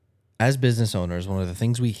As business owners, one of the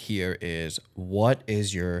things we hear is, what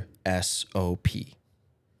is your SOP?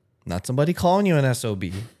 Not somebody calling you an SOB,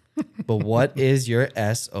 but what is your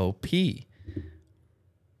SOP?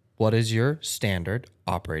 What is your standard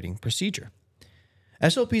operating procedure?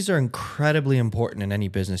 SOPs are incredibly important in any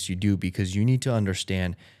business you do because you need to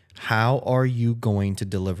understand how are you going to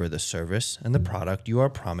deliver the service and the product you are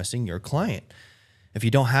promising your client. If you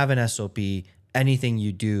don't have an SOP, anything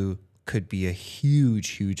you do could be a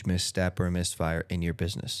huge misstep or misfire in your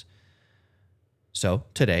business. So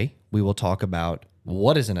today we will talk about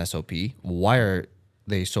what is an SOP, why are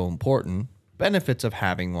they so important, benefits of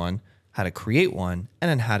having one, how to create one, and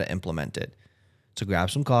then how to implement it. So grab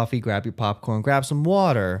some coffee, grab your popcorn, grab some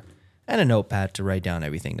water, and a notepad to write down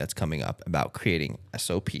everything that's coming up about creating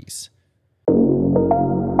SOPs.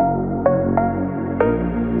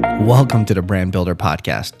 Welcome to the Brand Builder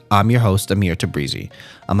Podcast. I'm your host, Amir Tabrizi.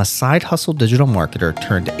 I'm a side hustle digital marketer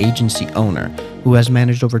turned agency owner who has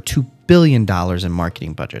managed over $2 billion in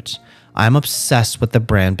marketing budgets. I'm obsessed with the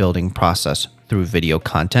brand building process through video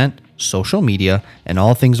content, social media, and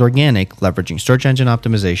all things organic, leveraging search engine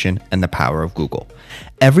optimization and the power of Google.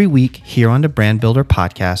 Every week here on the Brand Builder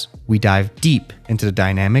Podcast, we dive deep into the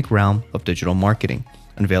dynamic realm of digital marketing,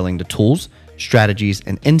 unveiling the tools, strategies,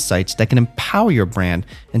 and insights that can empower your brand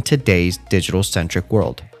in today's digital-centric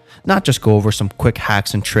world. Not just go over some quick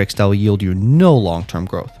hacks and tricks that will yield you no long-term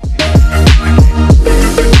growth.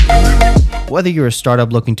 Whether you're a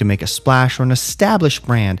startup looking to make a splash or an established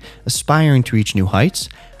brand aspiring to reach new heights,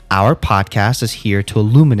 our podcast is here to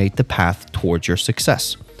illuminate the path towards your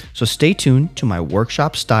success. So stay tuned to my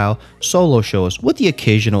workshop-style solo shows with the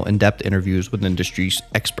occasional in-depth interviews with industry's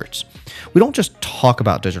experts. We don't just talk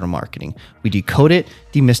about digital marketing. We decode it,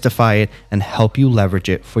 demystify it, and help you leverage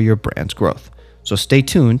it for your brand's growth. So stay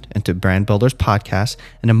tuned into Brand Builders Podcast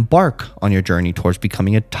and embark on your journey towards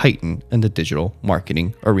becoming a titan in the digital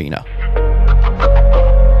marketing arena.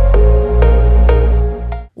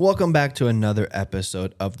 Welcome back to another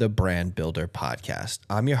episode of the Brand Builder Podcast.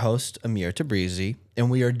 I'm your host, Amir Tabrizi, and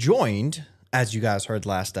we are joined, as you guys heard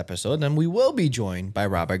last episode, and we will be joined by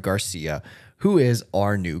Robert Garcia, who is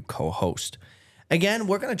our new co-host. Again,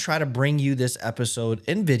 we're going to try to bring you this episode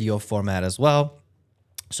in video format as well.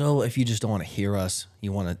 So if you just don't want to hear us,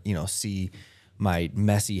 you want to, see my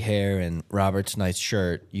messy hair and Robert's nice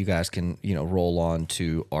shirt, you guys can, roll on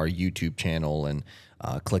to our YouTube channel and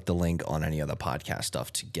click the link on any other podcast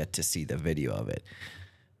stuff to get to see the video of it.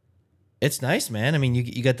 It's nice, man. I mean, you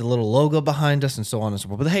get the little logo behind us and so on and so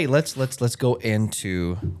forth. But hey, let's go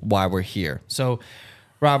into why we're here. So,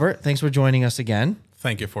 Robert, thanks for joining us again.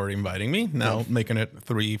 Thank you for inviting me. Now making it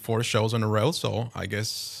 3-4 shows in a row, so I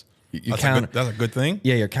guess that's a good thing.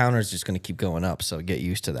 Yeah, your counter is just going to keep going up, so get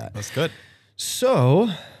used to that. That's good. So,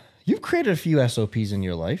 you've created a few SOPs in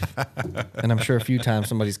your life, and I'm sure a few times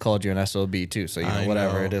somebody's called you an SOB too. So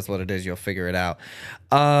whatever it is, what it is, you'll figure it out.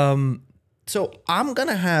 So I'm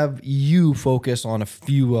gonna have you focus on a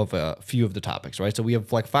few of the topics, right? So we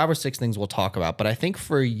have like 5 or 6 things we'll talk about, but I think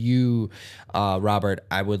for you, Robert,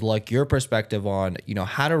 I would like your perspective on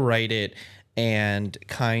how to write it and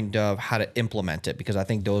kind of how to implement it, because I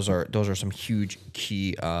think those are some huge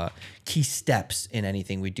key steps in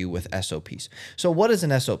anything we do with SOPs. So what is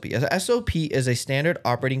an SOP? An SOP is a standard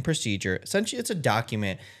operating procedure. Essentially, it's a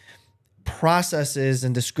document, processes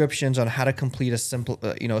and descriptions on how to complete a simple,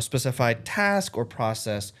 specified task or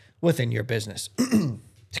process within your business.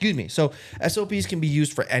 Excuse me. So SOPs can be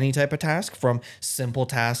used for any type of task, from simple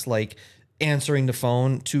tasks like answering the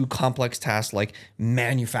phone to complex tasks like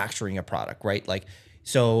manufacturing a product, right?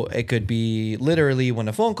 So it could be literally when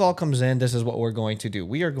a phone call comes in, this is what we're going to do.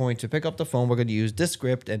 We are going to pick up the phone. We're going to use this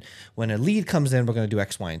script. And when a lead comes in, we're going to do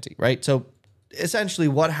X, Y, and Z, right? So essentially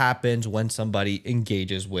what happens when somebody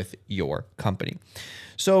engages with your company.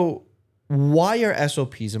 So why are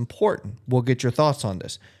SOPs important? We'll get your thoughts on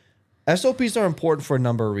this. SOPs are important for a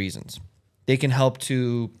number of reasons. They can help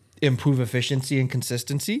to improve efficiency and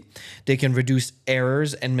consistency. They can reduce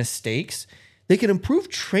errors and mistakes. They can improve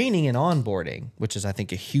training and onboarding, which is, I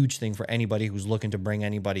think, a huge thing for anybody who's looking to bring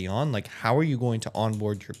anybody on. Like, how are you going to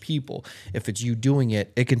onboard your people? If it's you doing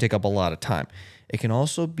it, it can take up a lot of time. It can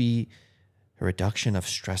also be a reduction of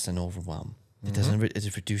stress and overwhelm.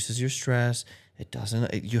 It reduces your stress.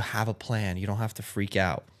 You have a plan. You don't have to freak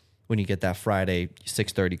out when you get that Friday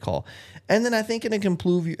 6:30 call. And then I think it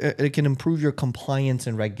can improve your compliance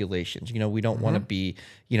and regulations. We don't want to be,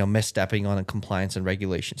 misstepping on compliance and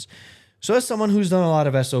regulations. So as someone who's done a lot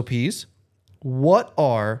of SOPs, what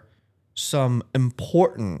are some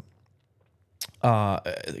important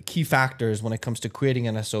key factors when it comes to creating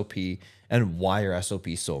an SOP, and why are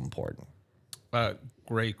SOPs so important?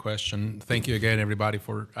 Great question. Thank you again, everybody,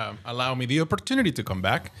 for allowing me the opportunity to come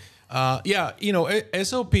back. Yeah,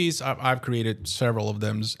 SOPs. I've created several of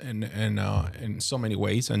them in so many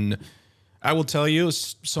ways, and I will tell you,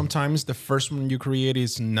 sometimes the first one you create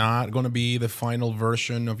is not going to be the final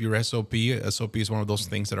version of your SOP. SOP is one of those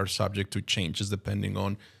things that are subject to changes depending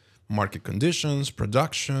on market conditions,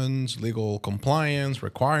 productions, legal compliance,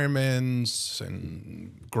 requirements,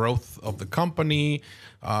 and growth of the company,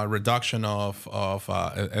 reduction of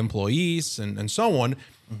employees, and so on.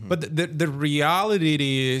 Mm-hmm. But the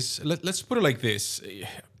reality is, let's put it like this.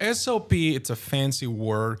 SOP, it's a fancy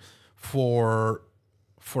word for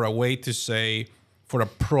a way to say, for a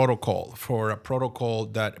protocol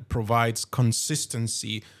that provides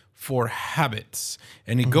consistency for habits.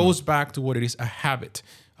 And it goes back to what it is, a habit.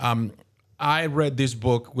 I read this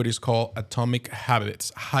book, which is called Atomic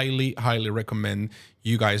Habits. Highly, highly recommend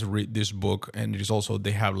you guys read this book. And it is also,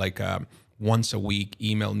 they have like a once a week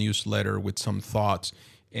email newsletter with some thoughts.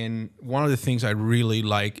 And one of the things I really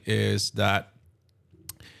like is that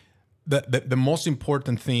the most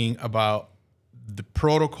important thing about the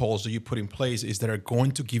protocols that you put in place is that are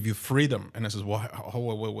going to give you freedom. And I says, well,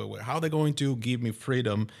 wait. How are they going to give me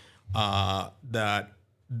freedom? That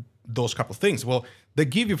those couple of things. Well, they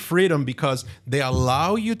give you freedom because they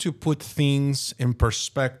allow you to put things in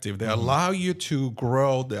perspective. They allow you to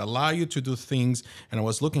grow. They allow you to do things. And I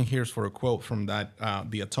was looking here for a quote from that,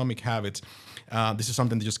 the Atomic Habits. This is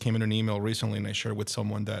something that just came in an email recently, and I shared with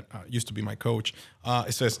someone that used to be my coach.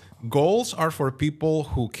 It says, goals are for people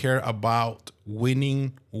who care about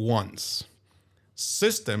winning once.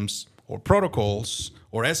 Systems or protocols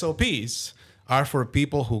or SOPs are for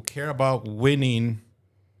people who care about winning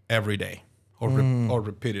every day or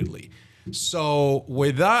repeatedly. So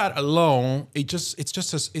with that alone, it's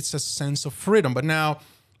a sense of freedom. But now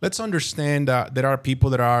let's understand that there are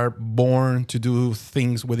people that are born to do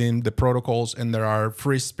things within the protocols, and there are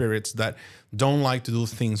free spirits that don't like to do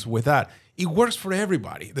things with that. It works for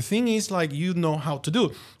everybody. The thing is, like, you know how to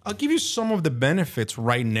do. I'll give you some of the benefits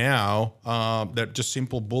right now. That just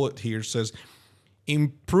simple bullet here says,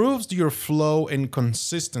 improves your flow and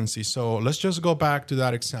consistency. So let's just go back to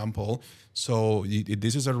that example. So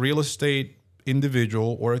this is a real estate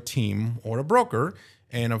individual or a team or a broker,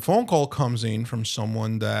 and a phone call comes in from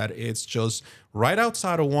someone that it's just right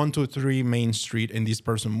outside of 123 Main Street, and this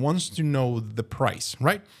person wants to know the price,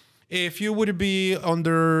 right? If you would be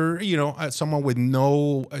under, someone with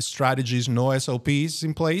no strategies, no SOPs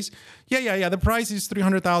in place, yeah, the price is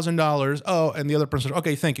 $300,000. Oh, and the other person,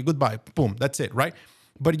 okay, thank you, goodbye, boom, that's it, right?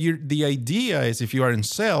 But the idea is, if you are in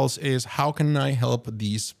sales, is how can I help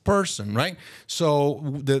this person, right? So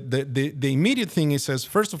the immediate thing is, says,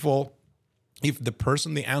 first of all, if the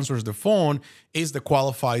person that answers the phone is the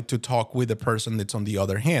qualified to talk with the person that's on the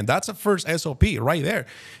other hand. That's a first SOP right there.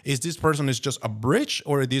 Is this person is just a bridge,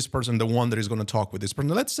 or is this person the one that is going to talk with this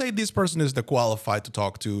person? Let's say this person is the qualified to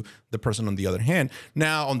talk to the person on the other hand.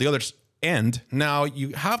 Now, on the other end, now you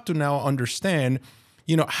have to now understand,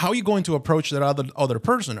 how are you going to approach that other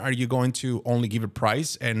person? Are you going to only give a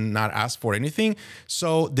price and not ask for anything?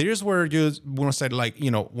 So there's where you want to say, like,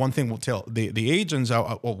 one thing we'll tell the agents,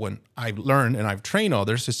 when I've learned and I've trained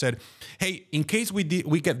others, is said, hey, in case we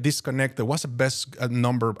get disconnected, what's the best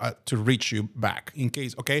number to reach you back? In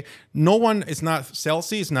case, okay, no one is not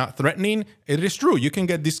salesy, it's not threatening. It is true. You can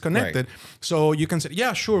get disconnected. Right. So you can say,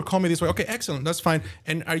 yeah, sure, call me this way. Okay, excellent. That's fine.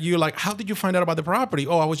 And are you like, how did you find out about the property?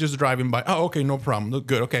 Oh, I was just driving by. Oh, okay, no problem.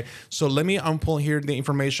 Good. Okay. So let me unpull here the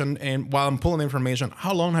information. And while I'm pulling the information,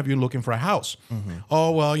 how long have you looking for a house? Mm-hmm.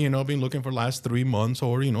 Oh, well, been looking for the last 3 months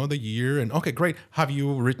or, the year. And okay, great. Have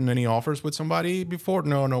you written any offers with somebody before?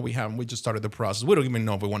 No, we haven't. We just started the process. We don't even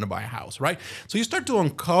know if we want to buy a house, right? So you start to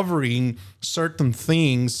uncovering certain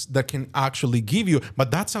things that can actually give you, but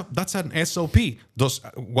that's an SOP.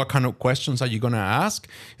 What kind of questions are you going to ask?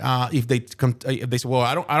 If they say, well,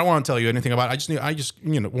 I don't want to tell you anything about it. I just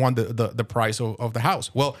want the price of the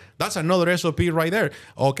house. Well, that's another SOP right there.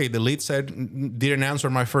 Okay, the lead said didn't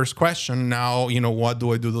answer my first question. Now, what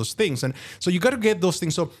do I do those things? And so you got to get those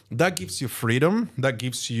things. So that gives you freedom. That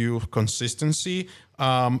gives you consistency.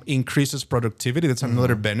 Increases productivity. That's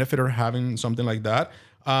another benefit of having something like that.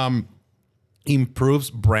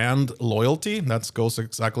 Improves brand loyalty. That goes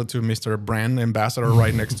exactly to Mr. Brand Ambassador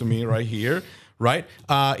right next to me right here. Right.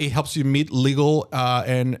 It helps you meet legal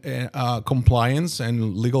and compliance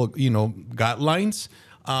and legal, guidelines.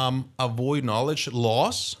 Avoid knowledge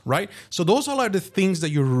loss, right? So those are like the things that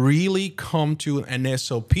you really come to an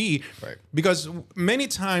SOP. Right. Because many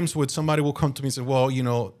times when somebody will come to me and say,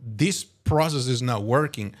 well, this process is not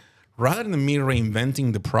working. Rather than me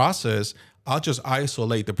reinventing the process, I'll just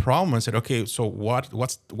isolate the problem and say, okay, so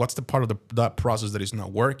what's the part of that process that is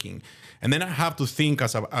not working? And then I have to think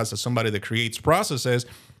as somebody that creates processes,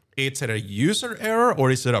 is it a user error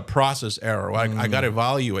or is it a process error? I got to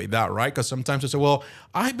evaluate that, right? Because sometimes I say, well,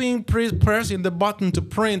 I've been pressing the button to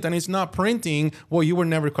print and it's not printing. Well, you were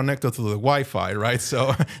never connected to the Wi-Fi, right?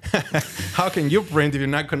 So how can you print if you're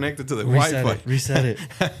not connected to the Wi-Fi? Reset it.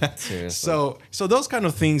 Seriously. So those kind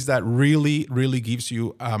of things that really, really gives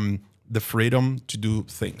you the freedom to do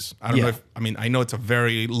things. I don't know if, I know it's a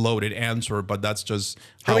very loaded answer, but that's just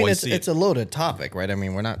how I see it. It's a loaded topic, right? I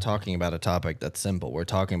mean, we're not talking about a topic that's simple. We're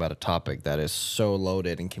talking about a topic that is so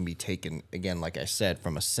loaded and can be taken, again, like I said,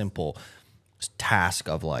 from a simple task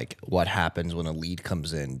of like what happens when a lead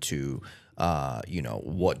comes in to,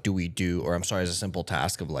 what do we do? Or I'm sorry, as a simple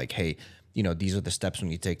task of like, hey, these are the steps we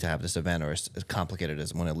need to take to have this event, or as complicated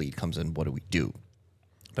as when a lead comes in, what do we do?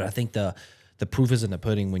 But I think the proof is in the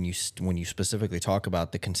pudding when you specifically talk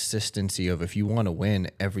about the consistency of, if you want to win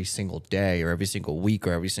every single day or every single week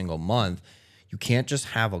or every single month, you can't just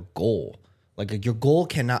have a goal. Like your goal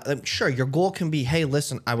cannot, sure, your goal can be, hey,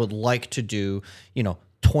 listen, I would like to do,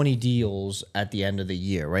 20 deals at the end of the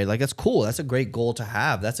year, right? Like that's cool. That's a great goal to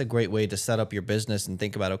have. That's a great way to set up your business and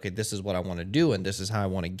think about, okay, this is what I want to do and this is how I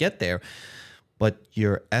want to get there. But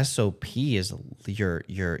your SOP is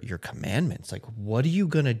your commandments. Like, what are you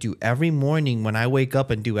going to do every morning when I wake up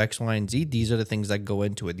and do X, Y, and Z? These are the things that go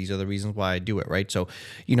into it. These are the reasons why I do it, right? So,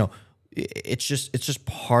 it's just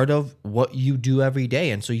part of what you do every day.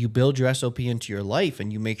 And so you build your SOP into your life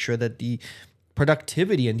and you make sure that the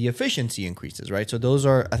productivity and the efficiency increases, right? So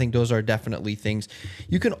I think those are definitely things.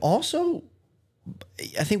 You can also,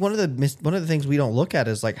 I think one of the things we don't look at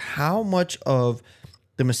is like how much of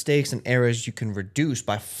the mistakes and errors you can reduce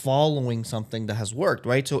by following something that has worked,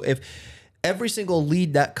 right? So if every single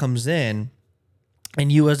lead that comes in,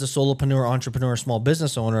 and you as a solopreneur, entrepreneur, small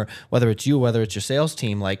business owner, whether it's you, whether it's your sales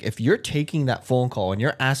team, like if you're taking that phone call and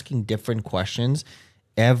you're asking different questions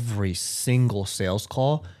every single sales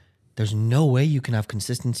call, there's no way you can have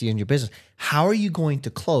consistency in your business. How are you going to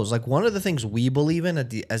close? Like one of the things we believe in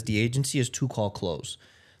as the agency is 2-call close.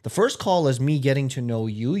 The first call is me getting to know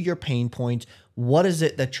you, your pain points. What is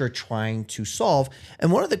it that you're trying to solve?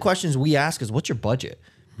 And one of the questions we ask is, what's your budget?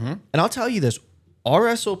 Mm-hmm. And I'll tell you this,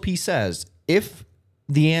 our SOP says if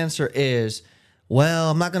the answer is, well,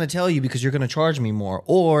 I'm not going to tell you because you're going to charge me more.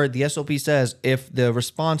 Or the SOP says if the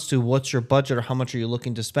response to what's your budget or how much are you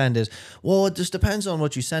looking to spend is, well, it just depends on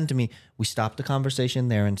what you send to me. We stop the conversation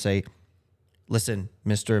there and say, listen,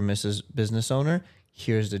 Mr. and Mrs. Business Owner,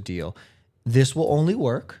 here's the deal. This will only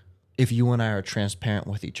work if you and I are transparent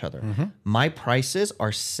with each other. Mm-hmm. My prices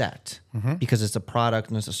are set because it's a product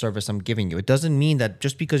and it's a service I'm giving you. It doesn't mean that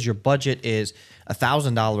just because your budget is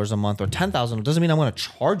 $1,000 a month or $10,000, it doesn't mean I want to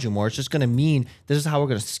charge you more. It's just going to mean this is how we're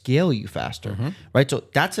going to scale you faster, right? So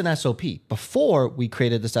that's an SOP. Before we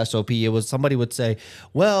created this SOP, it was somebody would say,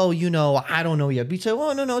 well, I don't know yet. We say,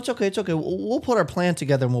 well, no, it's okay. We'll put our plan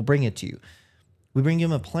together and we'll bring it to you. We bring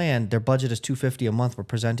them a plan. Their budget is $250 a month. We're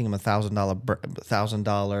presenting them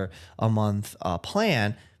 $1,000 a month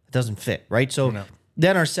plan. It doesn't fit, right? So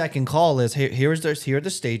then our second call is here are the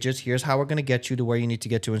stages. Here's how we're going to get you to where you need to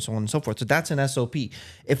get to, and so on and so forth. So that's an SOP.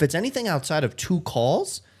 If it's anything outside of 2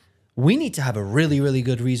 calls, we need to have a really, really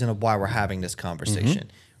good reason of why we're having this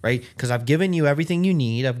conversation, right? Because I've given you everything you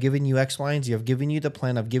need. I've given you X, Y, and Z. I've given you the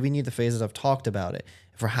plan. I've given you the phases. I've talked about it.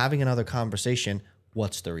 If we're having another conversation,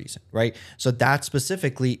 what's the reason, right? So that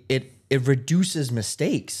specifically, it reduces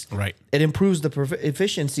mistakes. Right. It improves the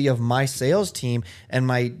efficiency of my sales team and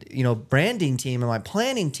my branding team and my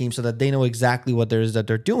planning team so that they know exactly what there is that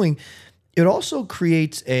they're doing. It also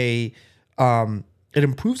creates it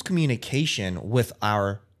improves communication with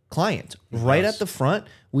our client. Right at the front,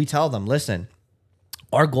 we tell them, listen,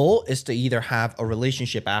 our goal is to either have a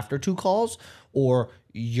relationship after 2 calls, or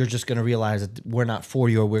you're just going to realize that we're not for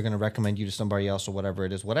you, or we're going to recommend you to somebody else, or whatever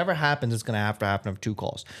it is. Whatever happens, it's going to have to happen of 2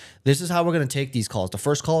 calls. This is how we're going to take these calls. The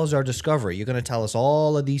first call is our discovery. You're going to tell us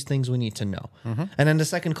all of these things we need to know. And then the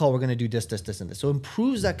second call, we're going to do this, and this. So it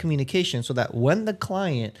improves that communication so that when the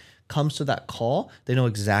client comes to that call, they know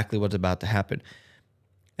exactly what's about to happen.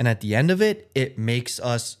 And at the end of it, it makes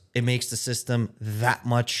the system that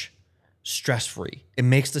much stress-free. It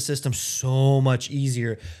makes the system so much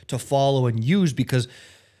easier to follow and use because,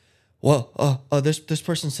 this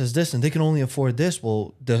person says this and they can only afford this.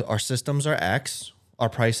 Well, our systems are X, our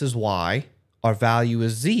price is Y. our value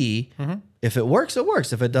is Z. If it works, it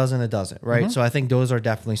works. If it doesn't, it doesn't, right? So I think those are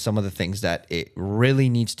definitely some of the things that it really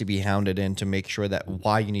needs to be hounded in to make sure that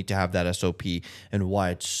why you need to have that SOP and why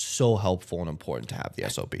it's so helpful and important to have the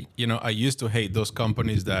SOP. You know, I used to hate those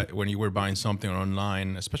companies that when you were buying something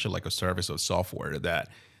online, especially like a service or software, that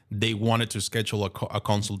they wanted to schedule a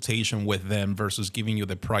consultation with them versus giving you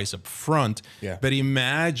the price up front. Yeah. But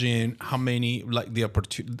imagine how many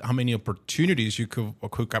how many opportunities you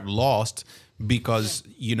could have lost because,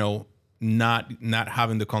 you know, not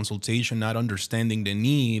having the consultation, not understanding the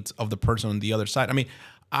needs of the person on the other side. I mean,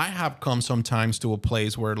 I have come sometimes to a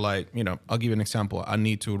place where, like, you know, I'll give you an example. I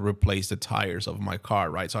need to replace the tires of my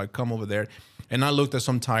car, right? So I come over there and I looked at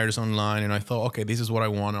some tires online and I thought, okay, this is what I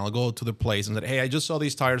want. And I'll go to the place and said, hey, I just saw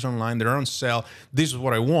these tires online. They're on sale. This is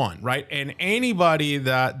what I want, right? And anybody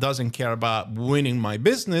that doesn't care about winning my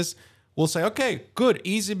business will say, okay, good,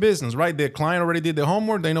 easy business, right? The client already did the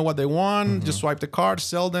homework. They know what they want. Just swipe the card,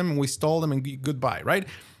 sell them, and we stall them and goodbye, right?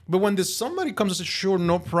 But when somebody comes and says, sure,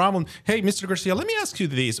 no problem. Hey, Mr. Garcia, let me ask you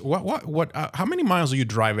this. How many miles do you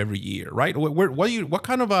drive every year, right? What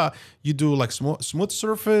kind of you do, like smooth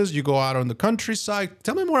surface? You go out on the countryside?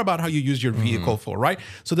 Tell me more about how you use your vehicle for, right?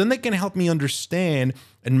 So then they can help me understand.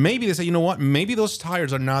 And maybe they say, you know what, maybe those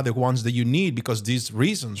tires are not the ones that you need because these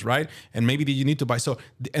reasons, right? And maybe that you need to buy. So,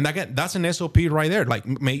 and again, that's an SOP right there. Like,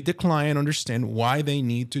 make the client understand why they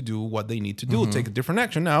need to do what they need to do. Take a different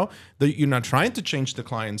action. Now, you're not trying to change the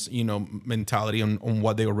client's, you know, mentality on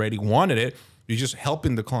what they already wanted it. You're just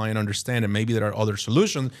helping the client understand, and maybe there are other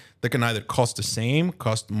solutions that can either cost the same,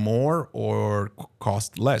 cost more, or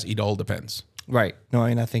cost less. It all depends. Right. No,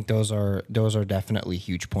 and I think those are definitely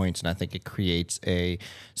huge points, and I think it creates a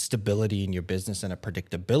stability in your business and a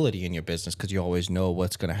predictability in your business because you always know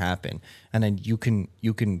what's going to happen, and then you can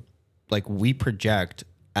like we project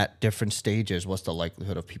at different stages what's the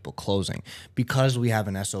likelihood of people closing because we have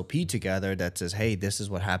an SOP together that says, hey, this is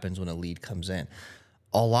what happens when a lead comes in.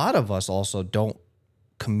 A lot of us also don't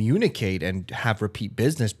communicate and have repeat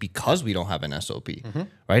business because we don't have an SOP,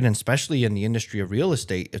 right? And especially in the industry of real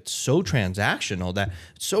estate, it's so transactional that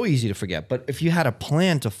it's so easy to forget. But if you had a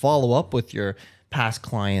plan to follow up with your past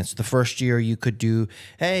clients, the first year you could do,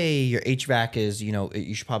 hey, your HVAC is, you know,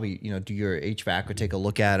 you should probably, you know, do your HVAC or take a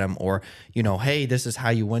look at them, or, you know, hey, this is how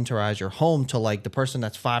you winterize your home, to like the person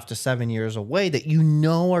that's 5 to 7 years away that you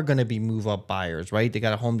know are going to be move up buyers, right? They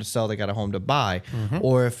got a home to sell, they got a home to buy.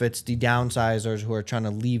 Or if it's the downsizers who are trying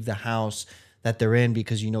to leave the house that they're in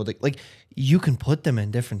because, you know, like you can put them in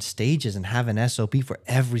different stages and have an SOP for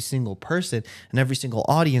every single person and every single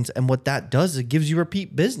audience. And what that does, it gives you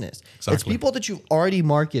repeat business. Exactly. It's people that you've already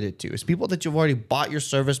marketed to. It's people that you've already bought your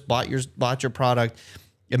service, bought your product.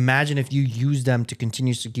 Imagine if you use them to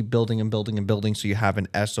continuously keep building and building and building so you have an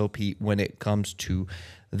SOP when it comes to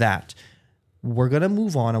that. We're going to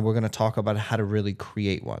move on and we're going to talk about how to really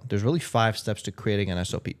create one. There's really 5 steps to creating an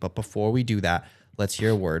SOP. But before we do that, let's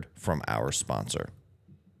hear a word from our sponsor.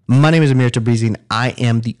 My name is Amir Tabrizi, and I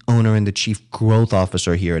am the owner and the chief growth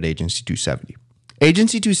officer here at Agency 270.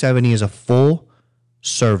 Agency 270 is a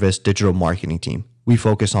full-service digital marketing team. We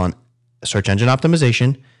focus on search engine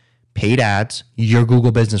optimization, paid ads, your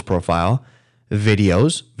Google business profile,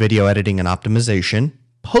 videos, video editing and optimization,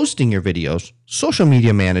 posting your videos, social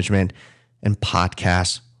media management, and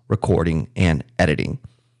podcast recording and editing.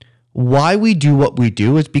 Why we do what we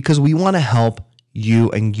do is because we want to help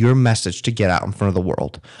you and your message to get out in front of the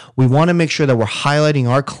world. We want to make sure that we're highlighting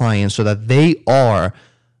our clients so that they are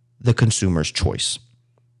the consumer's choice.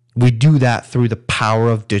 We do that through the power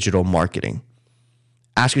of digital marketing.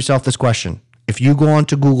 Ask yourself this question. If you go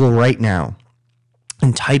onto Google right now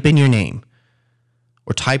and type in your name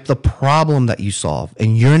or type the problem that you solve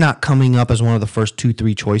and you're not coming up as one of the first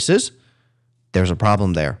 2-3 choices, there's a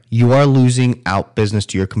problem there. You are losing out business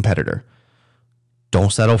to your competitor.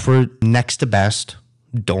 Don't settle for next to best.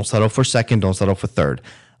 Don't settle for second. Don't settle for third.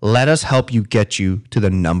 Let us help you get you to the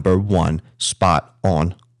number 1 spot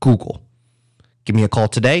on Google. Give me a call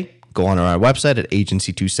today. Go on our website at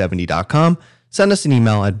agency270.com. Send us an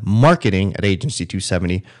email at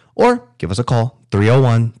marketing@agency270 or give us a call,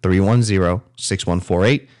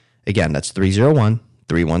 301-310-6148. Again, that's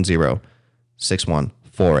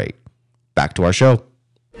 301-310-6148. Back to our show.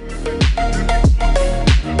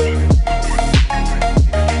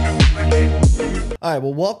 All right,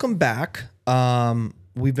 well, welcome back.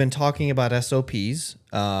 We've been talking about SOPs.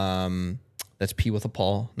 That's P with a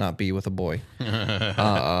Paul, not B with a boy.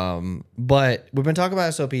 But we've been talking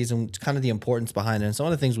about SOPs and kind of the importance behind it. And some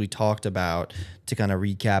of the things we talked about to kind of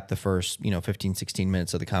recap the first, 15, 16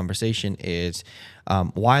 minutes of the conversation is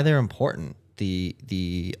why they're important, the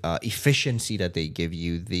efficiency that they give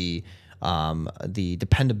you, the the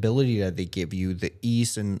dependability that they give you, the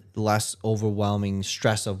ease and less overwhelming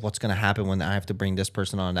stress of what's going to happen when I have to bring this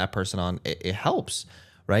person on, that person on, it helps,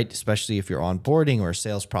 right? Especially if you're onboarding or a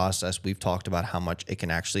sales process, we've talked about how much it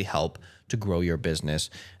can actually help to grow your business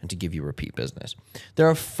and to give you repeat business. There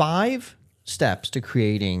are 5 steps to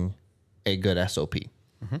creating a good SOP.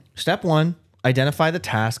 Step 1, identify the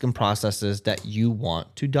task and processes that you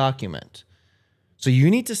want to document. So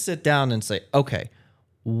you need to sit down and say, okay,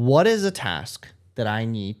 what is a task that I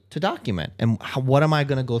need to document? And what am I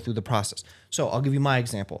going to go through the process? So I'll give you my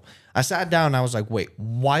example. I sat down and I was like, wait,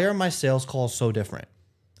 why are my sales calls so different?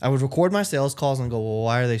 I would record my sales calls and go, well,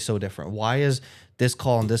 why are they so different? Why is this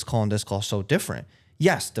call and this call and this call so different?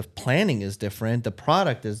 Yes, the planning is different. The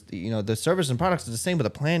product is, the service and products is the same, but the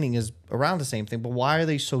planning is around the same thing. But why are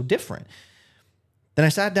they so different? Then I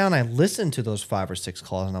sat down, I listened to those 5 or 6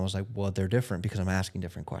 calls, and I was like, well, they're different because I'm asking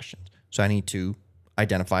different questions. So I need to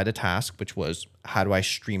identify the task, which was, how do I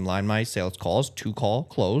streamline my sales calls to call,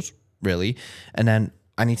 close, really? And then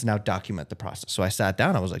I need to now document the process. So I sat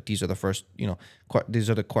down, I was like, these are the first, these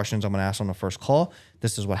are the questions I'm going to ask on the first call.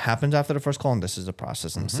 This is what happens after the first call, and this is the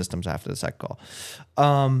process and the systems after the second call.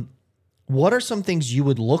 What are some things you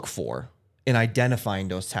would look for in identifying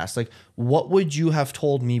those tasks? Like, what would you have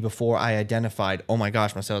told me before I identified, oh my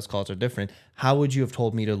gosh, my sales calls are different? How would you have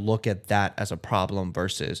told me to look at that as a problem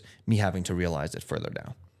versus me having to realize it further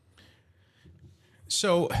down?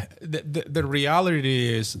 So the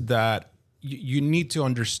reality is that you need to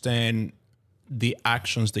understand the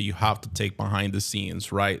actions that you have to take behind the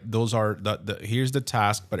scenes, right? Those are here's the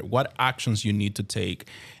task, but what actions you need to take.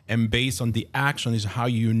 And based on the action is how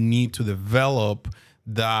you need to develop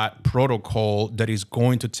that protocol that is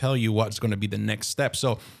going to tell you what's going to be the next step.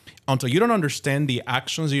 So until you don't understand the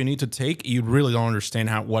actions you need to take, you really don't understand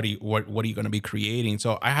what are you going to be creating.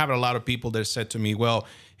 So I have a lot of people that said to me, well,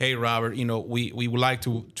 hey, Robert, we would like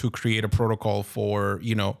to create a protocol for,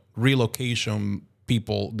 relocation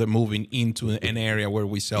people that moving into an area where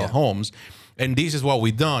we sell homes. And this is what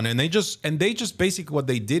we've done. And they just basically what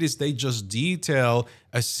they did is they just detail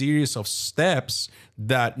a series of steps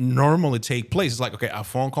that normally take place. It's like, okay, a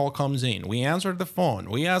phone call comes in. We answer the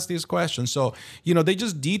phone. We ask these questions. So, they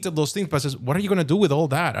just detail those things. But says, what are you going to do with all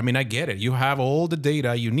that? I mean, I get it. You have all the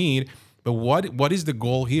data you need. But what is the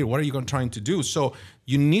goal here? What are you trying to do? So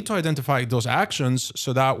you need to identify those actions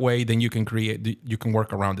so that way then you can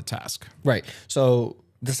work around the task. Right. So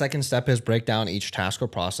the second step is break down each task or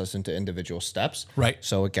process into individual steps. Right.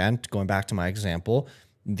 So again, going back to my example,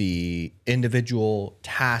 the individual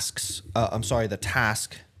tasks, the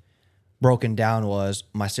task broken down was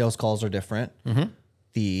my sales calls are different.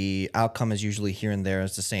 The outcome is usually here and there.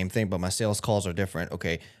 It's the same thing, but my sales calls are different.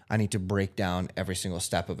 Okay, I need to break down every single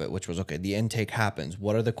step of it, which was, okay, the intake happens.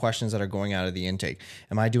 What are the questions that are going out of the intake?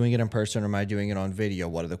 Am I doing it in person or am I doing it on video?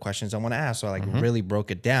 What are the questions I want to ask? So I really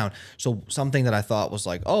broke it down. So something that I thought was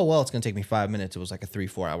like, oh, well, it's going to take me 5 minutes. It was like a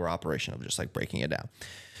 3-4 hour operation of just like breaking it down.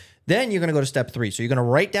 Then you're going to go to step 3. So you're going to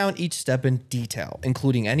write down each step in detail,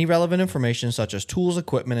 including any relevant information such as tools,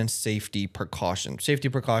 equipment, and safety precautions. Safety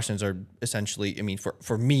precautions are essentially,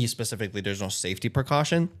 for me specifically, there's no safety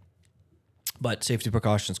precaution, but safety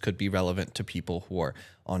precautions could be relevant to people who are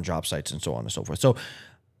on job sites and so on and so forth. So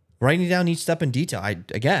writing down each step in detail.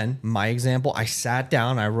 Again, my example, I sat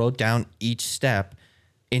down, I wrote down each step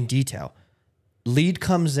in detail. Lead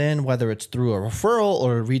comes in, whether it's through a referral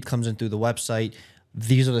or a lead comes in through the website.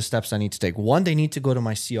 These are the steps I need to take. 1, they need to go to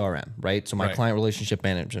my CRM, right? So my client relationship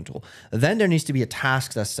management tool. Then there needs to be a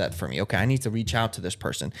task that's set for me. Okay, I need to reach out to this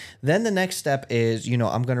person. Then the next step is,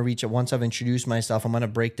 I'm going to reach out. Once I've introduced myself, I'm going to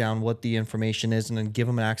break down what the information is and then give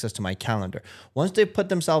them access to my calendar. Once they put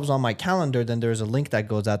themselves on my calendar, then there's a link that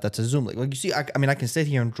goes out that's a Zoom link. Like you see, I can sit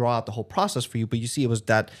here and draw out the whole process for you, but you see it was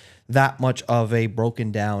that much of a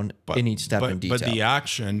broken down in each step in detail. But the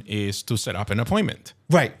action is to set up an appointment.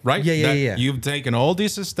 Right. Yeah. You've taken all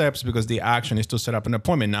these steps because the action is to set up an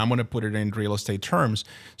appointment. Now I'm going to put it in real estate terms.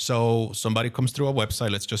 So somebody comes through a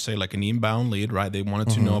website, let's just say like an inbound lead, right? They wanted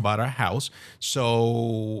to know about our house.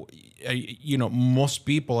 So, most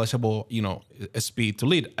people, I said, well, speed to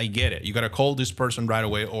lead. I get it. You got to call this person right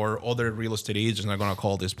away, or other real estate agents are going to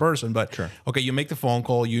call this person. But okay, you make the phone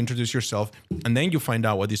call, you introduce yourself, and then you find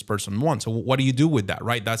out what this person wants. So what do you do with that,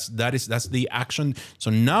 right? That's the action. So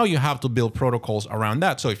now you have to build protocols around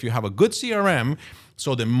that. So if you have a good CRM,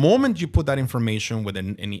 So the moment you put that information with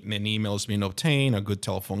an email is being obtained, a good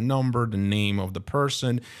telephone number, the name of the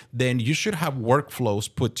person, then you should have workflows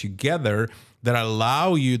put together that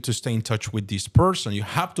allow you to stay in touch with this person. You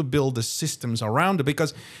have to build the systems around it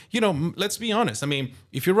because, let's be honest. I mean,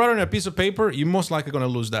 if you write on a piece of paper, you're most likely going to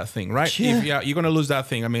lose that thing, right? Yeah. You're going to lose that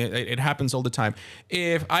thing. I mean, it happens all the time.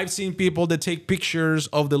 If I've seen people that take pictures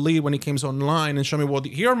of the lead when it comes online and show me,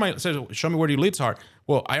 show me where your leads are.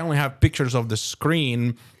 Well, I only have pictures of the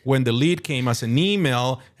screen when the lead came as an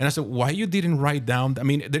email. And I said, why you didn't write down? I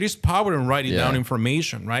mean, there is power in writing down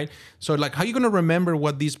information, right? So like, how are you going to remember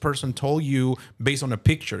what this person told you based on a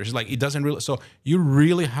picture? It's like, it doesn't really, so you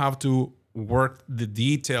really have to work the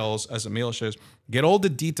details, as Emil says, get all the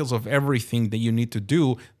details of everything that you need to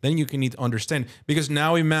do, then you can need to understand. Because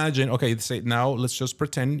now imagine, okay, now let's just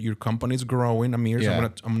pretend your company is growing. Amir, so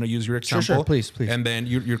I'm gonna use your example. Sure, please. And then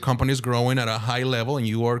your company is growing at a high level and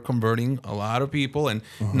you are converting a lot of people. And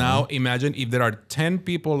now imagine if there are 10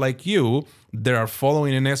 people like you that are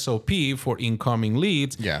following an SOP for incoming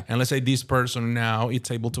leads. Yeah. And let's say this person now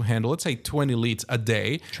it's able to handle, let's say 20 leads a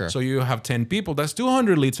day. Sure. So you have 10 people, that's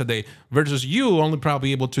 200 leads a day versus you only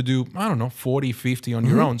probably able to do, 40, 50 on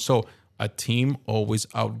your own. So a team always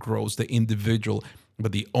outgrows the individual.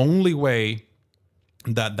 But the only way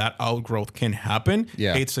that outgrowth can happen,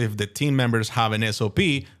 it's if the team members have an SOP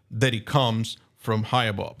that it comes from high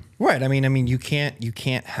above. Right. I mean, you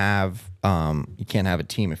can't have a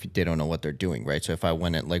team if they don't know what they're doing, right? So if I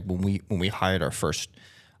went at like when we hired our first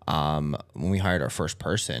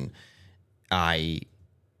person, I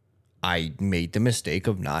made the mistake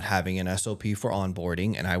of not having an SOP for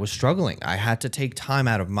onboarding, and I was struggling. I had to take time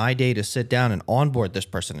out of my day to sit down and onboard this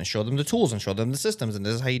person and show them the tools and show them the systems and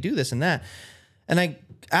this is how you do this and that. And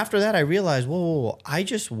after that, I realized, whoa, I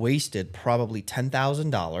just wasted probably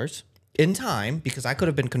 $10,000 in time because I could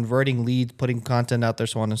have been converting leads, putting content out there,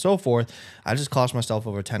 so on and so forth. I just cost myself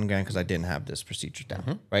over 10 grand because I didn't have this procedure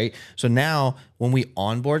down, right? So now when we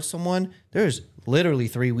onboard someone, there's literally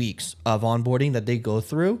 3 weeks of onboarding that they go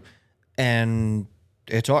through. And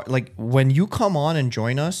it's like when you come on and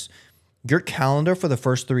join us, your calendar for the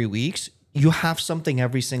first 3 weeks, you have something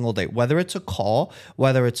every single day, whether it's a call,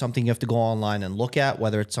 whether it's something you have to go online and look at,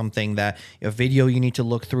 whether it's something that a video you need to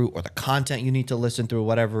look through or the content you need to listen through,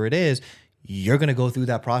 whatever it is, you're going to go through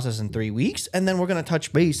that process in 3 weeks. And then we're going to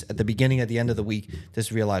touch base at the beginning, at the end of the week,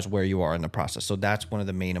 to realize where you are in the process. So that's one of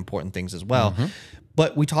the main important things as well.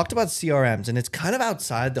 But we talked about CRMs and it's kind of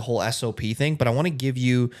outside the whole SOP thing, but I want to give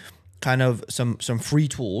you kind of some free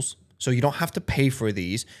tools so you don't have to pay for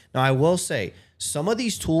these. Now, I will say some of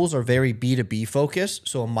these tools are very B2B focused.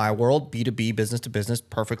 So in my world, B2B, business to business,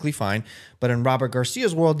 perfectly fine. But in Robert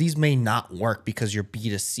Garcia's world, these may not work because you're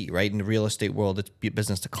B2C, right? In the real estate world, it's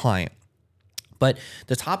business to client. But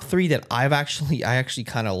the top three that I actually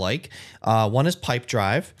kind of like, one is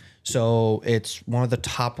Pipedrive. So it's one of the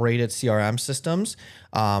top rated CRM systems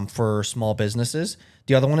for small businesses.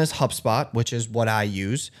 The other one is HubSpot, which is what I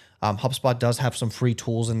use. HubSpot does have some free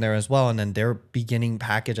tools in there as well. And then their beginning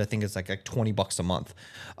package, I think it's like $20 a month.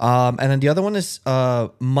 And then the other one is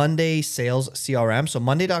Monday Sales CRM. So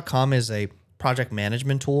Monday.com is a project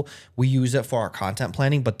management tool. We use it for our content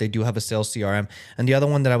planning, but they do have a sales CRM. And the other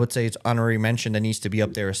one that I would say it's honorary mention that needs to be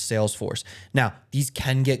up there is Salesforce. Now, these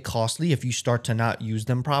can get costly if you start to not use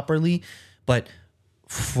them properly, but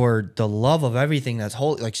for the love of everything that's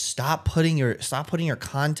holy, like stop putting your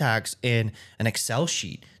contacts in an Excel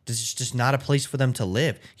sheet. This is just not a place for them to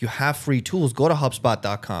live. You have free tools. Go to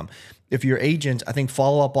HubSpot.com. If you're agent, I think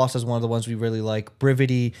Follow Up Boss is one of the ones we really like.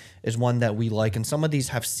 Brivity is one that we like. And some of these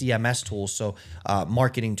have CMS tools, so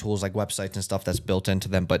marketing tools like websites and stuff that's built into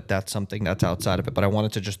them. But that's something that's outside of it. But I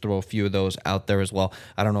wanted to just throw a few of those out there as well.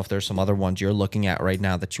 I don't know if there's some other ones you're looking at right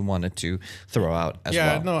now that you wanted to throw out as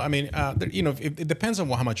well. Yeah, no, I mean, it depends on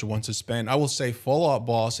how much you want to spend. I will say Follow Up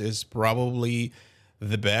Boss is probably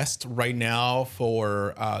the best right now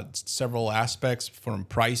for several aspects, from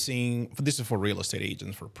pricing. This is for real estate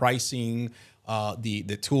agents, for pricing,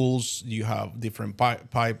 the tools. You have different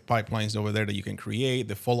pipelines over there that you can create,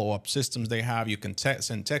 the follow-up systems they have. You can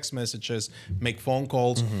send text messages, make phone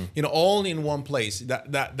calls, all in one place.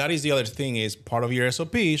 That is the other thing, is part of your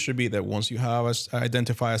SOP should be that once you have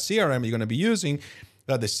identify a CRM you're going to be using,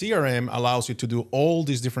 that the CRM allows you to do all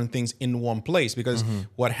these different things in one place. Because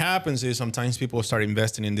what happens is sometimes people start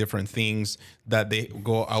investing in different things that they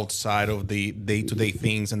go outside of the day-to-day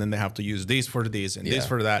things, and then they have to use this for this and this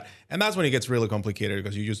for that. And that's when it gets really complicated,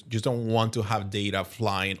 because you just don't want to have data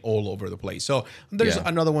flying all over the place. So there's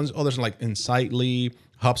others like Insightly,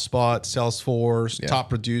 HubSpot, Salesforce, Top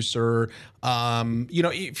Producer.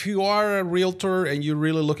 If you are a realtor and you're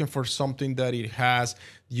really looking for something that it has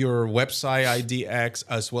your website IDX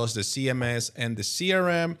as well as the CMS and the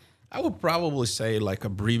CRM, I would probably say like a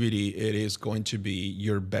Brevity, it is going to be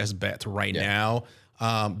your best bet right now,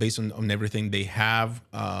 based on everything they have.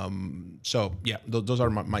 Those are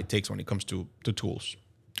my takes when it comes to tools.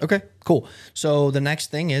 Okay, cool. So the next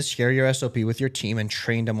thing is share your SOP with your team and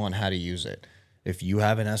train them on how to use it. If you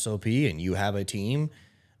have an SOP and you have a team,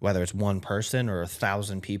 whether it's one person or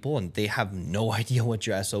 1,000 people, and they have no idea what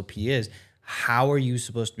your SOP is, how are you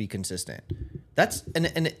supposed to be consistent? That's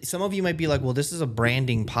and some of you might be like, well, this is a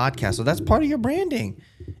branding podcast. So that's part of your branding.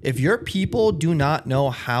 If your people do not know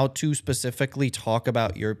how to specifically talk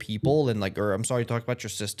about your people and talk about your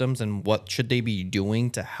systems and what should they be doing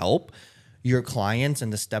to help your clients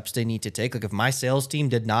and the steps they need to take. Like if my sales team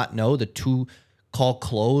did not know the call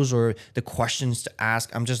close or the questions to ask,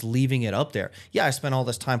 I'm just leaving it up there. Yeah, I spent all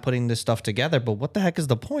this time putting this stuff together, but what the heck is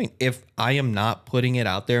the point if I am not putting it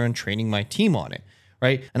out there and training my team on it,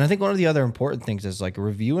 right? And I think one of the other important things is like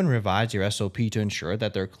review and revise your SOP to ensure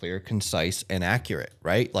that they're clear, concise, and accurate,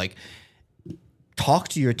 right? Like talk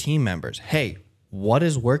to your team members. Hey, what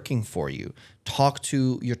is working for you? Talk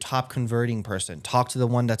to your top converting person. Talk to the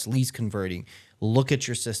one that's least converting. Look at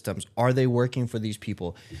your systems. Are they working for these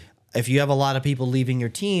people? If you have a lot of people leaving your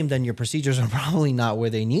team, then your procedures are probably not where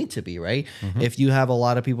they need to be, right? Mm-hmm. If you have a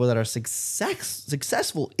lot of people that are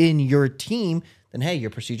successful in your team, then hey, your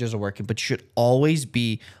procedures are working, but you should always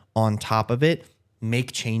be on top of it.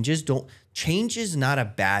 Make changes. Change is not a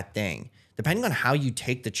bad thing. Depending on how you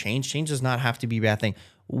take the change does not have to be a bad thing.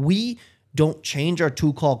 We don't change our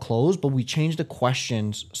call close, but we change the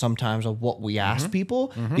questions sometimes of what we ask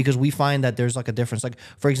people because we find that there's like a difference. Like,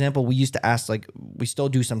 for example, we used to ask, like, we still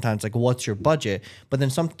do sometimes, like, what's your budget? But then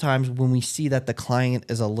sometimes when we see that the client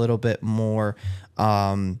is a little bit more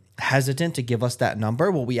hesitant to give us that number,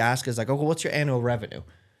 what we ask is like, oh, what's your annual revenue?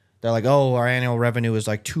 They're like, oh, our annual revenue is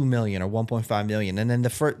like 2 million or 1.5 million. And then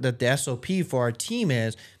the SOP for our team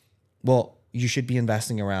is, well, you should be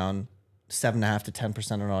investing around 7.5 to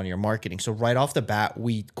 10% on your marketing. So right off the bat,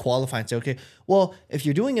 we qualify and say, okay, well, if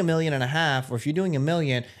you're doing 1.5 million, or if you're doing 1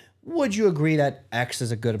 million, would you agree that X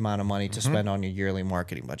is a good amount of money to spend on your yearly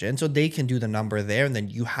marketing budget? And so they can do the number there, and then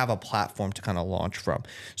you have a platform to kind of launch from.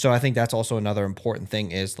 So I think that's also another important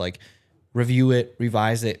thing is like review it,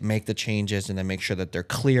 revise it, make the changes, and then make sure that they're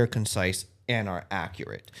clear, concise, and are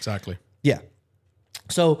accurate. Exactly. Yeah.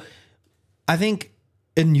 So I think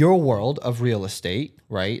in your world of real estate,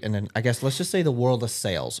 right? And then I guess let's just say the world of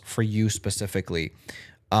sales for you specifically,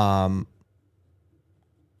 having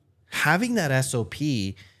that SOP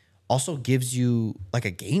also gives you like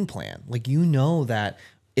a game plan. Like, you know that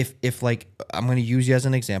if like, I'm going to use you as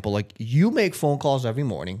an example, like you make phone calls every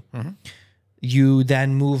morning, you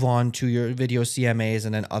then move on to your video CMAs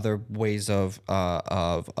and then other ways of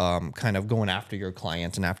kind of going after your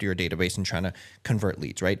clients and after your database and trying to convert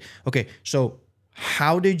leads, right? Okay, so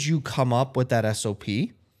how did you come up with that SOP,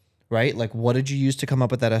 right? Like, what did you use to come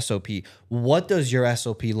up with that SOP? What does your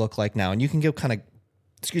SOP look like now? And you can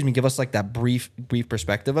give us like that brief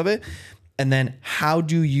perspective of it. And then how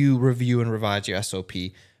do you review and revise your SOP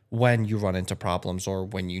when you run into problems or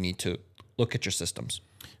when you need to look at your systems?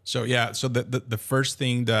 So the first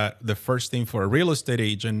thing for a real estate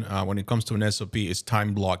agent when it comes to an SOP is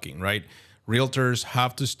time blocking, right? Realtors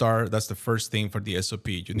have to start. That's the first thing for the SOP.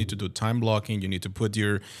 You need to do time blocking. You need to put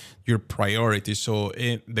your priorities. So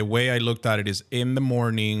the way I looked at it is, in the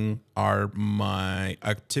morning are my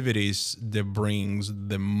activities that brings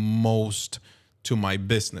the most to my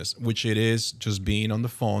business, which it is just being on the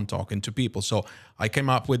phone, talking to people. So I came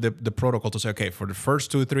up with the protocol to say, okay, for the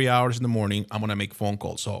first 2-3 hours in the morning, I'm going to make phone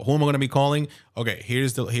calls. So who am I going to be calling? Okay,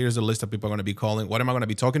 here's the list of people I'm going to be calling. What am I going to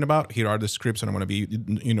be talking about? Here are the scripts that I'm going to be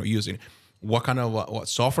using. What kind of what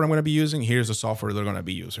software I'm going to be using? Here's the software they're going to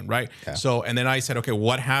be using, right? Yeah. So, and then I said, okay,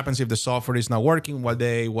 what happens if the software is not working?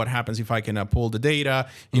 What happens if I can pull the data?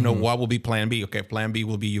 What will be plan B? Okay, plan B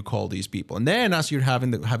will be you call these people. And then as you're having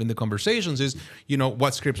the conversations is,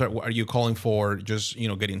 what scripts are you calling for? Just,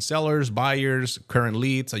 getting sellers, buyers, current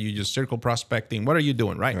leads? Are you just circle prospecting? What are you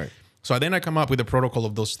doing, right? So then I come up with a protocol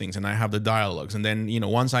of those things, and I have the dialogues. And then,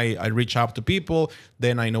 once I reach out to people,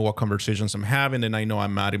 then I know what conversations I'm having, and I know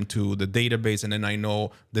I'm adding to the database, and then I know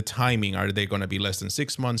the timing. Are they going to be less than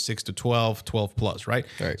 6 months, 6 to 12, 12 plus, right?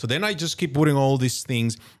 So then I just keep putting all these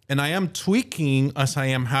things, and I am tweaking as I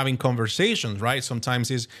am having conversations, right? Sometimes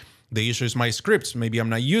The issue is my scripts. Maybe I'm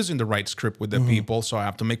not using the right script with the people, so I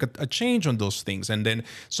have to make a change on those things. And then,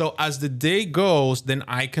 so as the day goes, then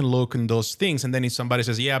I can look in those things. And then if somebody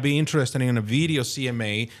says, yeah, I'd be interested in a video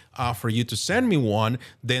CMA for you to send me one,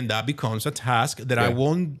 then that becomes a task that I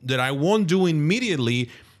won't do immediately,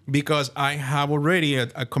 because I have already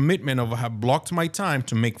a commitment of have blocked my time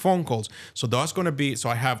to make phone calls. So that's going to be, so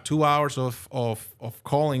I have 2 hours of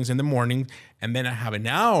callings in the morning, and then I have an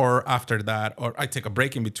hour after that, or I take a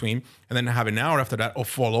break in between, and then I have an hour after that of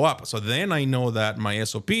follow up. So then I know that my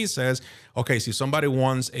SOP says, okay, so if somebody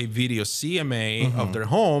wants a video CMA of their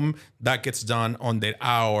home, that gets done on that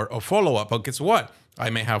hour of follow up. But guess what? I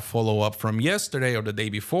may have follow-up from yesterday or the day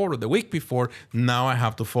before or the week before. Now I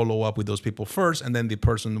have to follow up with those people first, and then the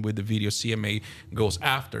person with the video CMA goes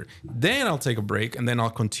after. Then I'll take a break, and then I'll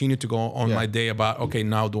continue to go on my day about, okay,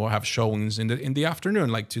 now do I have showings in the afternoon?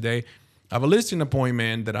 Like today, I have a listing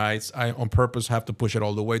appointment that I on purpose have to push it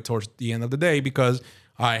all the way towards the end of the day, because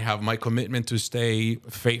I have my commitment to stay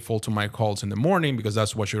faithful to my calls in the morning, because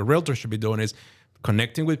that's what your realtor should be doing, is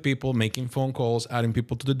connecting with people, making phone calls, adding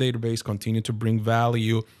people to the database, continue to bring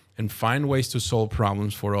value, and find ways to solve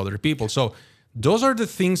problems for other people. So those are the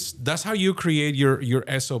things. That's how you create your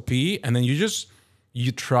SOP, and then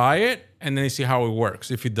you try it, and then you see how it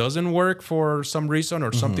works. If it doesn't work for some reason,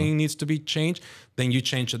 or something needs to be changed, then you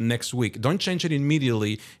change it next week. Don't change it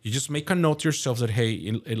immediately. You just make a note to yourself that, hey,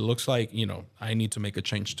 it looks like, I need to make a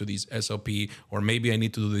change to these SOP, or maybe I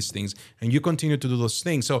need to do these things, and you continue to do those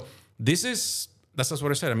things. So that's just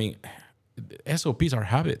what I said. I mean, SOPs are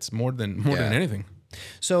habits more than anything.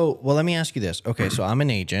 So, well, let me ask you this. Okay, so I'm an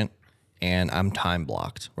agent and I'm time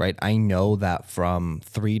blocked, right? I know that from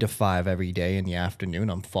 3 to 5 every day in the afternoon,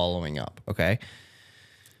 I'm following up, okay?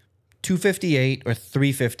 2:58 or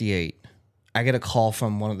 3:58, I get a call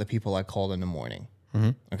from one of the people I called in the morning,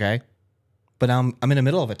 okay? But I'm in the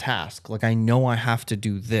middle of a task. Like, I know I have to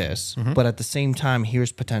do this, but at the same time,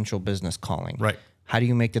 here's potential business calling. Right. How do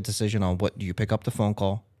you make the decision on what? Do you pick up the phone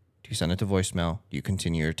call? Do you send it to voicemail? Do you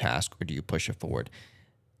continue your task, or do you push it forward?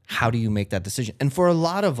 How do you make that decision? And for a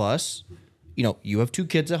lot of us, you have 2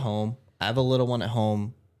 kids at home. I have a little one at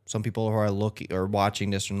home. Some people who are looking or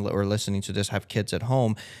watching this or listening to this have kids at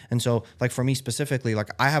home. And so, like, for me specifically,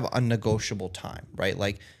 like, I have unnegotiable time, right?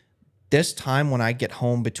 Like, this time when I get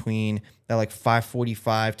home between that, like,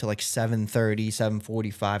 5:45 to like 7:30,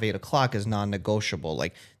 7:45, 8 o'clock is non-negotiable.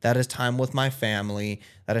 Like, that is time with my family.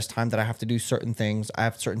 That is time that I have to do certain things. I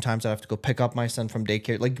have certain times that I have to go pick up my son from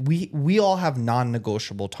daycare. Like, we all have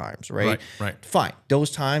non-negotiable times, right? Right. Fine.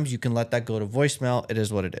 Those times you can let that go to voicemail. It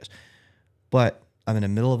is what it is. But I'm in the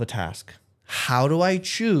middle of a task. How do I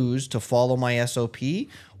choose to follow my SOP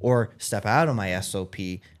or step out of my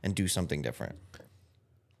SOP and do something different?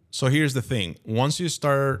 So here's the thing. Once you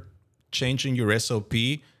start changing your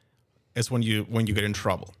SOP, it's when you get in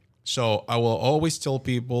trouble. So I will always tell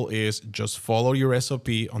people is just follow your SOP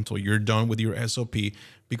until you're done with your SOP,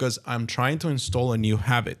 because I'm trying to install a new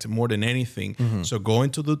habit more than anything. So go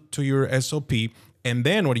into your SOP, and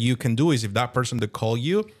then what you can do is, if that person that call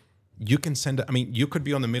you, you can send, you could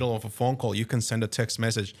be on the middle of a phone call. You can send a text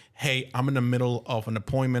message. Hey, I'm in the middle of an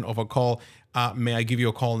appointment, of a call. May I give you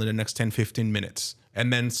a call in the next 10, 15 minutes?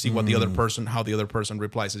 And then see what how the other person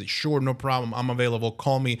replies. Is it, sure, no problem, I'm available,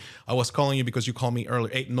 call me. I was calling you because you called me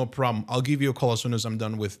earlier. Hey, no problem, I'll give you a call as soon as I'm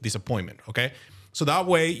done with this appointment, okay? So that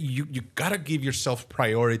way, you gotta give yourself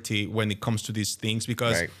priority when it comes to these things,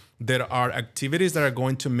 because there are activities that are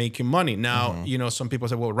going to make you money. Now, some people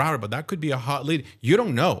say, well, Robert, but that could be a hot lead. You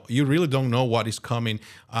don't know. You really don't know what is coming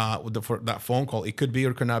for that phone call. It could be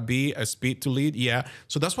or could not be a speed to lead. Yeah.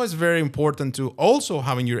 So that's why it's very important to also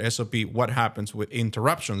have in your SOP what happens with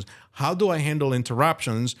interruptions. How do I handle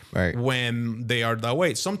interruptions when they are that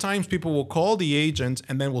way? Sometimes people will call the agent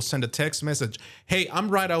and then will send a text message. Hey, I'm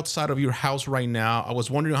right outside of your house right now. I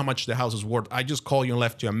was wondering how much the house is worth. I just called you and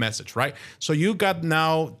left you a message, right? So you got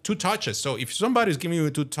now 2 touches. So if somebody's giving you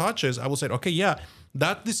 2 touches, I will say, okay, yeah,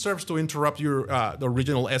 that deserves to interrupt your the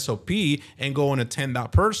original SOP and go and attend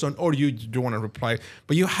that person, or you do want to reply.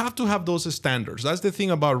 But you have to have those standards. That's the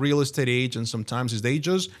thing about real estate agents sometimes, is they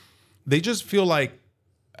just feel like,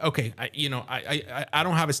 okay, I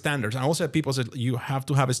don't have a standards. I also have people say you have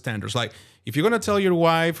to have a standards. Like, if you're gonna tell your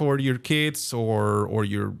wife or your kids or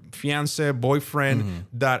your fiance, boyfriend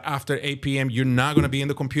that after 8 p.m. you're not gonna be in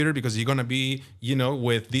the computer because you're gonna be,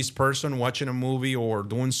 with this person watching a movie or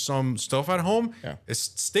doing some stuff at home,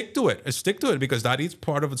 stick to it. Stick to it, because that is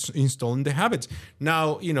part of installing the habits.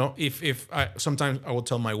 Now, if sometimes I will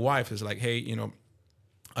tell my wife, is like, hey,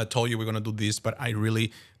 I told you we're gonna do this, but I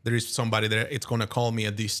really there is somebody that it's going to call me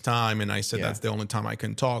at this time. And I said, that's the only time I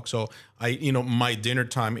can talk. So my dinner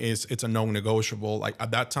time it's a non-negotiable. Like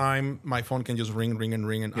at that time, my phone can just ring.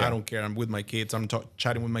 And I don't care. I'm with my kids. I'm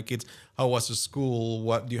chatting with my kids. How was the school?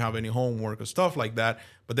 What do you have any homework or stuff like that?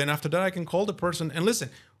 But then after that, I can call the person and listen.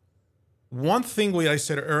 One thing I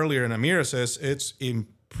said earlier, and Amira says, it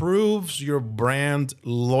improves your brand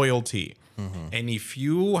loyalty. And if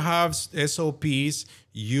you have SOPs,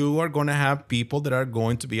 you are going to have people that are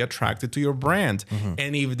going to be attracted to your brand.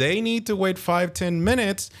 And if they need to wait 5-10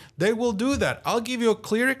 minutes, they will do that. I'll give you a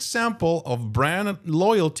clear example of brand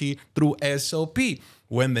loyalty through SOP.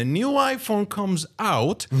 When the new iPhone comes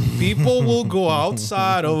out, people will go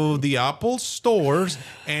outside of the Apple stores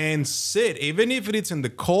and sit. Even if it's in the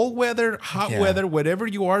cold weather, hot weather, wherever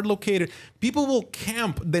you are located, people will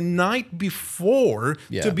camp the night before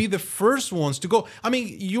to be the first ones to go. I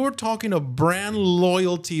mean, you're talking of brand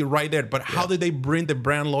loyalty right there. But how did they bring the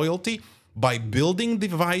brand loyalty? By building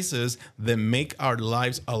devices that make our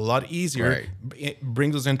lives a lot easier. It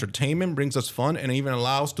brings us entertainment, brings us fun, and even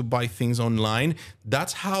allows to buy things online.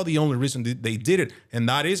 That's how the only reason they did it. And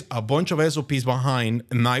that is a bunch of SOPs behind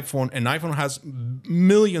an iPhone. An iPhone has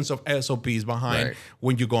millions of SOPs behind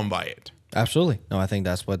when you go and buy it. Absolutely. No, I think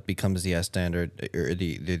that's what becomes the standard, or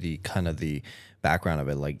the kind of the background of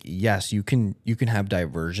it. Like, yes, you can have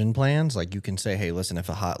diversion plans. Like, you can say, hey, listen, if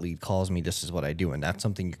a hot lead calls me, this is what I do. And that's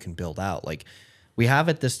something you can build out. Like, we have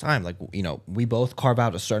at this time, like, we both carve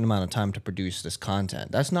out a certain amount of time to produce this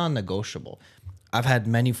content. That's non-negotiable. I've had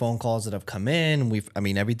many phone calls that have come in.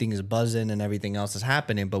 Everything is buzzing and everything else is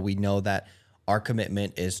happening, but we know that our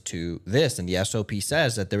commitment is to this. And the SOP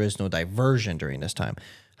says that there is no diversion during this time.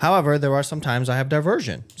 However, there are some times I have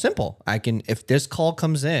diversion. Simple. If this call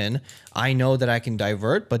comes in, I know that I can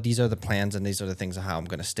divert, but these are the plans and these are the things of how I'm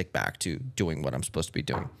going to stick back to doing what I'm supposed to be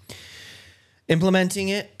doing. Implementing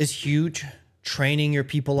it is huge. Training your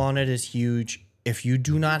people on it is huge. If you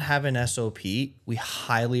do not have an SOP, we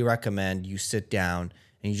highly recommend you sit down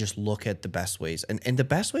and you just look at the best ways. And the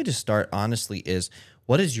best way to start, honestly, is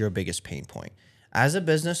what is your biggest pain point? As a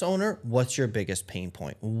business owner, what's your biggest pain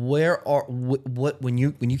point? When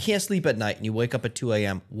you can't sleep at night and you wake up at 2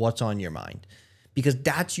 a.m., what's on your mind? Because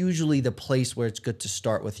that's usually the place where it's good to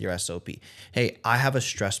start with your SOP. Hey, I have a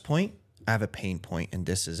stress point, I have a pain point, and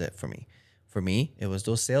this is it for me. For me, it was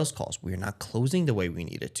those sales calls. We're not closing the way we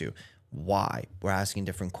needed to. Why? We're asking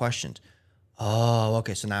different questions. Oh,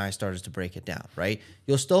 okay. So now I started to break it down, right?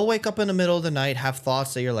 You'll still wake up in the middle of the night, have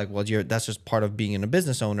thoughts that you're like, well, that's just part of being a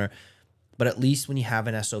business owner. But at least when you have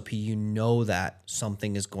an SOP, you know that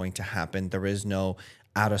something is going to happen. There is no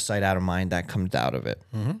out of sight, out of mind that comes out of it.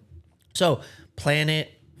 So plan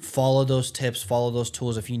it, follow those tips, follow those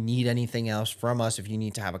tools. If you need anything else from us, if you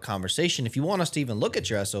need to have a conversation, if you want us to even look at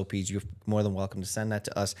your SOPs, you're more than welcome to send that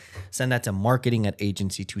to us. Send that to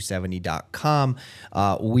marketing@agency270.com.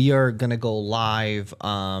 We are going to go live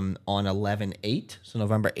on 11/8, so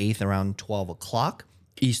November 8th around 12 o'clock.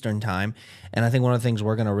 Eastern time. And I think one of the things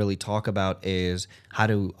we're going to really talk about is how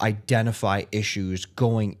to identify issues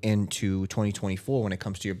going into 2024 when it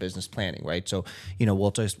comes to your business planning, right? So,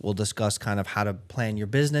 we'll discuss kind of how to plan your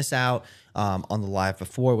business out on the live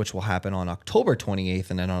before, which will happen on October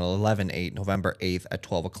 28th, and then on 11/8, November 8th at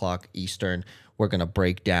 12 o'clock Eastern, we're going to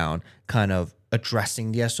break down kind of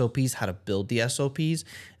addressing the SOPs, how to build the SOPs,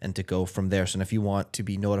 and to go from there. So if you want to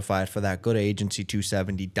be notified for that, go to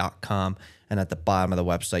agency270.com, and at the bottom of the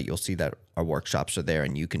website, you'll see that our workshops are there,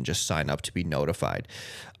 and you can just sign up to be notified.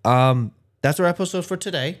 That's our episode for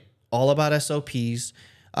today, all about SOPs.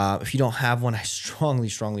 If you don't have one, I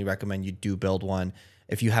strongly recommend you do build one.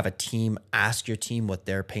 If you have a team, ask your team what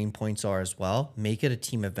their pain points are as well. Make it a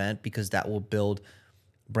team event, because that will build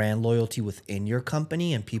brand loyalty within your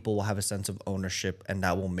company, and people will have a sense of ownership, and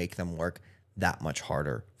that will make them work that much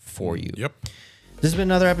harder for you. Yep. This has been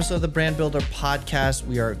another episode of the Brand Builder Podcast.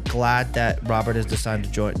 We are glad that Robert has decided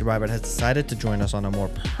to join us on a more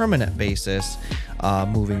permanent basis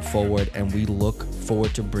moving forward, and we look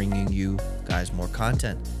forward to bringing you guys more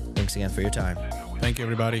content. Thanks again for your time. Thank you,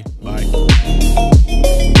 everybody. Bye.